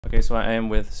Okay, so I am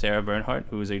with Sarah Bernhardt,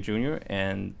 who is a junior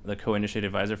and the co-initiative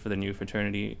advisor for the new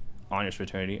fraternity, honors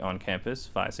fraternity on campus,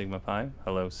 Phi Sigma Pi.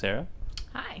 Hello, Sarah.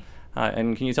 Hi.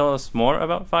 And can you tell us more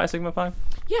about Phi Sigma Pi?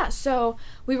 Yeah, so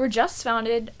we were just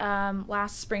founded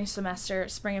last spring semester,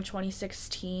 spring of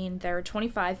 2016. There were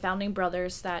 25 founding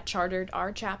brothers that chartered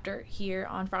our chapter here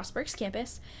on Frostburg's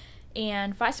campus.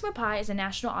 And Phi Sigma Pi is a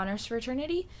national honors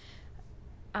fraternity.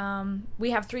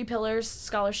 We have 3 pillars: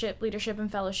 scholarship, leadership,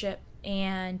 and fellowship.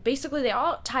 And basically they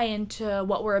all tie into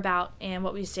what we're about and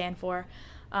what we stand for.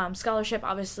 Scholarship,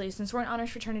 obviously, since we're an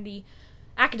honors fraternity,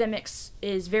 academics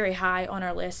is very high on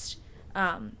our list.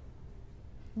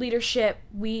 Leadership,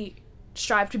 we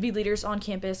strive to be leaders on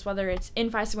campus, whether it's in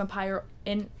Phi Sigma Pi or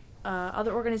in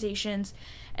other organizations.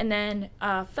 And then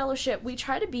fellowship, we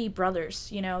try to be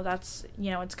brothers. That's,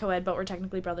 it's co-ed, but we're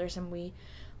technically brothers, and we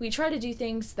try to do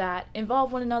things that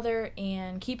involve one another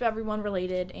and keep everyone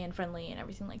related and friendly and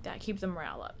everything like that. Keep the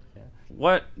morale up. Yeah.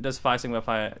 What does Phi Sigma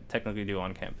Pi technically do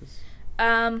on campus?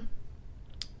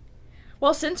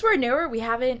 Well, since we're newer, we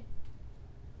haven't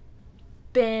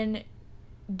been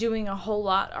doing a whole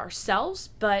lot ourselves,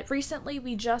 but recently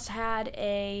we just had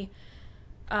a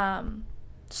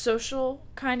social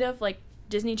kind of like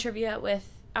Disney trivia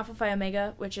with Alpha Phi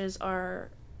Omega, which is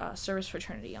our service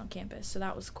fraternity on campus, so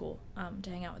that was cool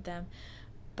to hang out with them.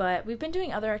 But we've been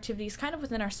doing other activities kind of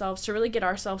within ourselves to really get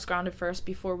ourselves grounded first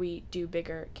before we do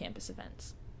bigger campus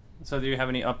events. So do you have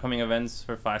any upcoming events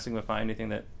for Phi Sigma Pi, anything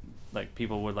that like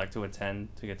people would like to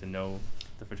attend to get to know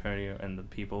the fraternity and the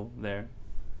people there?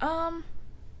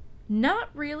 Not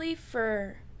really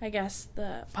for, I guess,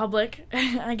 the public.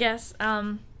 I guess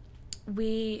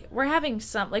we're having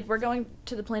some, like, we're going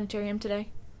to the planetarium today.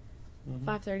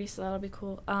 5:30, so that'll be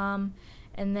cool. And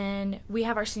then we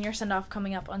have our senior send-off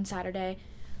coming up on Saturday,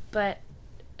 but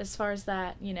as far as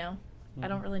that, I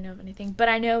don't really know of anything. But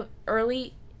I know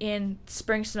early in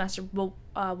spring semester we'll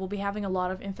be having a lot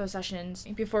of info sessions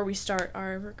before we start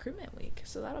our recruitment week,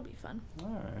 so that'll be fun. All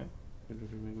right. Good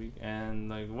recruitment week. And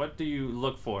like, what do you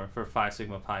look for Phi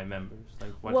Sigma Pi members?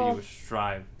 Like, what do you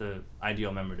strive the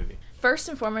ideal member to be? First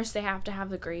and foremost, they have to have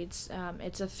the grades.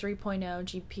 It's a 3.0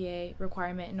 GPA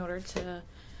requirement in order to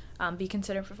be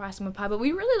considered for Phi Sigma Pi. But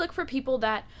we really look for people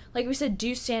that, like we said,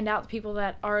 do stand out, the people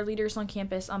that are leaders on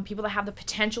campus, people that have the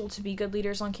potential to be good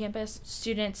leaders on campus,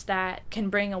 students that can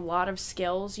bring a lot of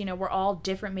skills. We're all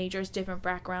different majors, different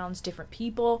backgrounds, different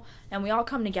people, and we all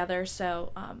come together.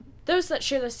 So those that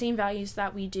share the same values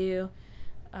that we do,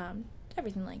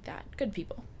 everything like that. Good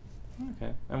people.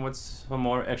 Okay. And what's some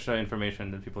more extra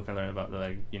information that people can learn about,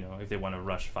 like, if they want to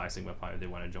rush Phi Sigma Pi, or they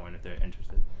want to join if they're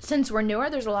interested? Since we're newer,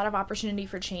 there's a lot of opportunity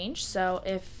for change. So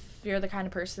if you're the kind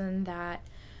of person that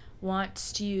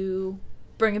wants to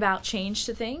bring about change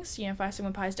to things, Phi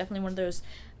Sigma Pi is definitely one of those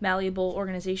malleable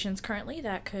organizations currently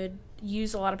that could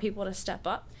use a lot of people to step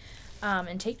up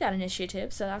and take that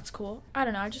initiative. So that's cool. I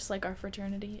don't know. I just like our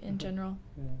fraternity in general.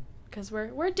 Yeah. Because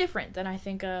we're different than, I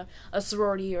think, a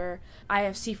sorority or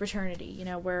IFC fraternity.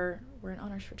 We're an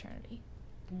honors fraternity.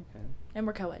 Okay. And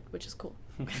we're co-ed, which is cool.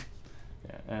 Yeah.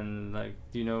 And like,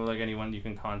 do you know like anyone you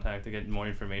can contact to get more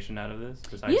information out of this?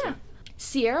 Yeah.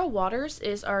 Sierra Waters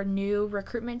is our new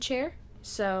recruitment chair,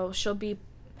 so she'll be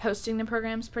hosting the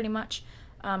programs pretty much.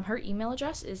 Her email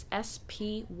address is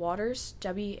spwaters,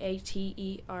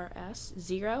 WATERS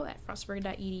 0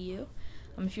 @frostburg.edu.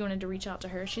 If you wanted to reach out to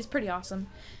her, she's pretty awesome,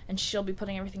 and she'll be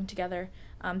putting everything together.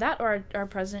 That or our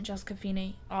president, Jessica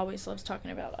Feeney, always loves talking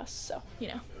about us, so,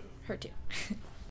 her too.